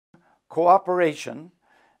Cooperation,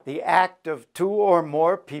 the act of two or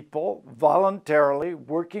more people voluntarily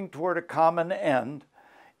working toward a common end,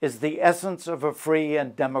 is the essence of a free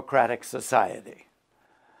and democratic society.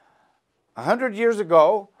 100 years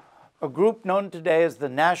ago, a group known today as the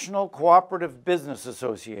National Cooperative Business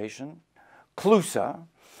Association, CLUSA,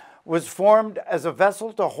 was formed as a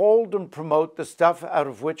vessel to hold and promote the stuff out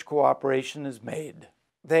of which cooperation is made.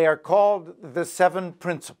 They are called the 7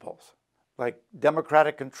 principles, like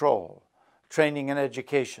democratic control, training and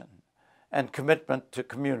education, and commitment to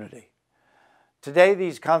community. Today,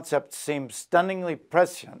 these concepts seem stunningly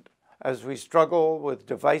prescient as we struggle with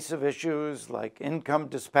divisive issues like income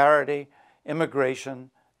disparity, immigration,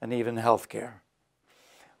 and even healthcare.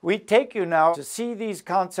 We take you now to see these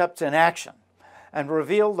concepts in action and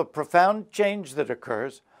reveal the profound change that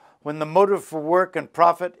occurs when the motive for work and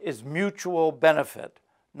profit is mutual benefit,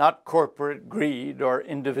 not corporate greed or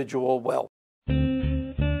individual wealth.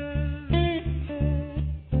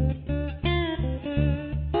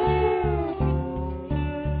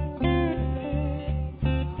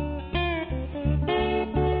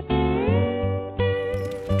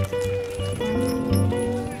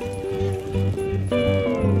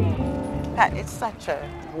 It's such a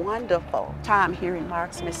wonderful time here in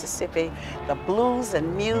Marks, Mississippi. The Blues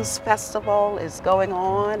and Muse Festival is going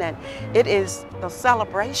on, and it is the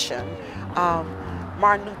celebration of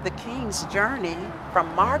Martin Luther King's journey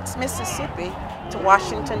from Marks, Mississippi to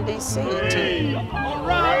Washington, D.C. And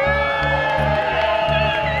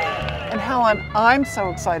Helen, I'm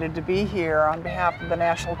so excited to be here on behalf of the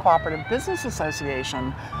National Cooperative Business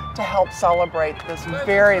Association to help celebrate this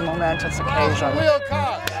very momentous occasion.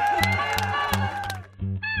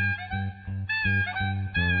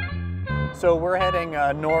 So we're heading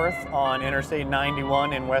north on Interstate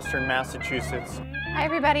 91 in western Massachusetts. Hi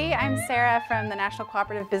everybody, I'm Sarah from the National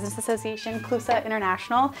Cooperative Business Association, CLUSA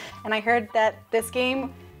International, and I heard that this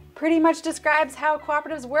game pretty much describes how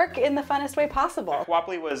cooperatives work in the funnest way possible.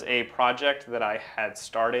 Cooperative was a project that I had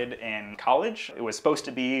started in college. It was supposed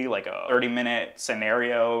to be like a 30-minute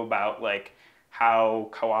scenario about like how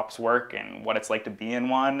co-ops work and what it's like to be in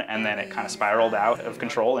one, and then it kind of spiraled out of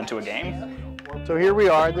control into a game. So here we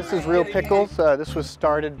are. This is Real Pickles. This was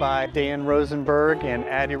started by Dan Rosenberg and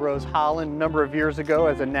Addie Rose Holland a number of years ago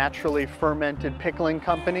as a naturally fermented pickling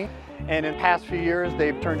company. And in the past few years,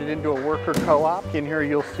 they've turned it into a worker co-op. In here,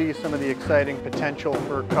 you'll see some of the exciting potential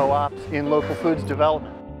for co-ops in local foods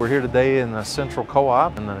development. We're here today in the Central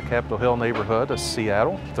Co-op in the Capitol Hill neighborhood of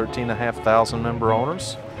Seattle, 13,500 member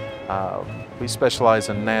owners. We specialize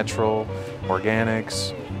in natural,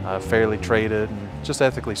 organics, fairly traded, and just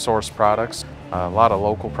ethically sourced products. A lot of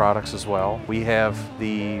local products as well. We have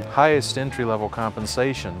the highest entry-level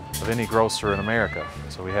compensation of any grocer in America.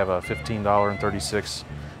 So we have a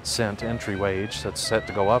 $15.36 entry wage that's set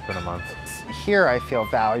to go up in a month. Here I feel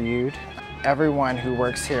valued. Everyone who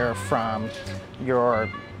works here, from your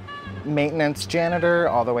maintenance janitor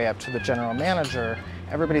all the way up to the general manager,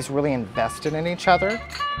 everybody's really invested in each other.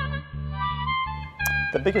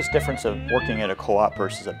 The biggest difference of working at a co-op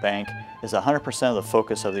versus a bank is 100% of the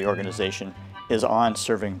focus of the organization is on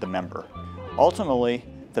serving the member. Ultimately,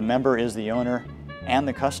 the member is the owner and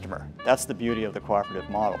the customer. That's the beauty of the cooperative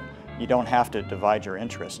model. You don't have to divide your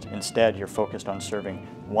interest. Instead, you're focused on serving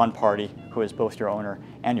one party who is both your owner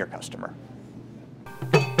and your customer.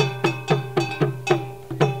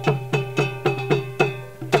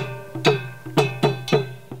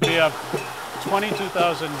 We have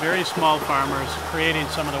 22,000 very small farmers creating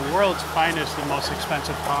some of the world's finest and most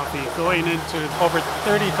expensive coffee, going into over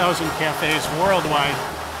 30,000 cafes worldwide.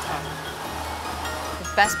 The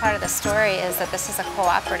best part of the story is that this is a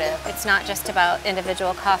cooperative. It's not just about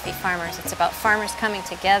individual coffee farmers. It's about farmers coming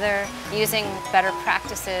together, using better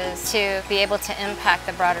practices to be able to impact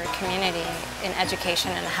the broader community in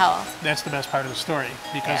education and health. That's the best part of the story,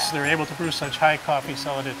 because they're able to brew such high coffee,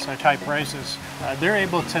 sell it at such high prices. They're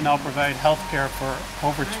able to now provide health care for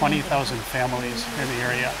over 20,000 families in the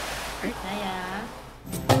area.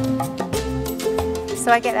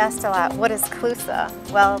 So I get asked a lot, what is CLUSA?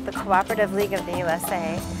 Well, the Cooperative League of the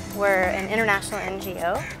USA. We're an international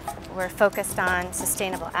NGO. We're focused on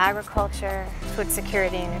sustainable agriculture, food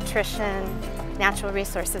security and nutrition, natural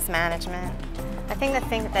resources management. I think the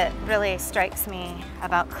thing that really strikes me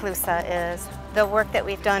about CLUSA is the work that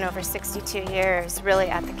we've done over 62 years really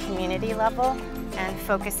at the community level and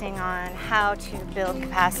focusing on how to build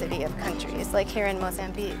capacity of countries, like here in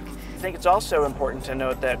Mozambique. I think it's also important to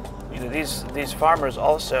note that these farmers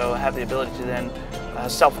also have the ability to then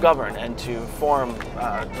self-govern and to form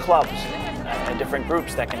clubs and different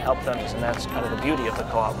groups that can help them, and that's kind of the beauty of the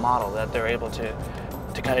co-op model, that they're able to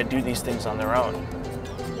kind of do these things on their own.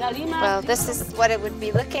 Well, this is what it would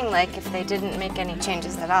be looking like if they didn't make any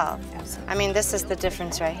changes at all. I mean, this is the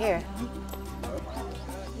difference right here.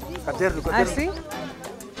 ¿Ah, sí?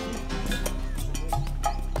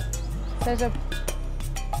 Seja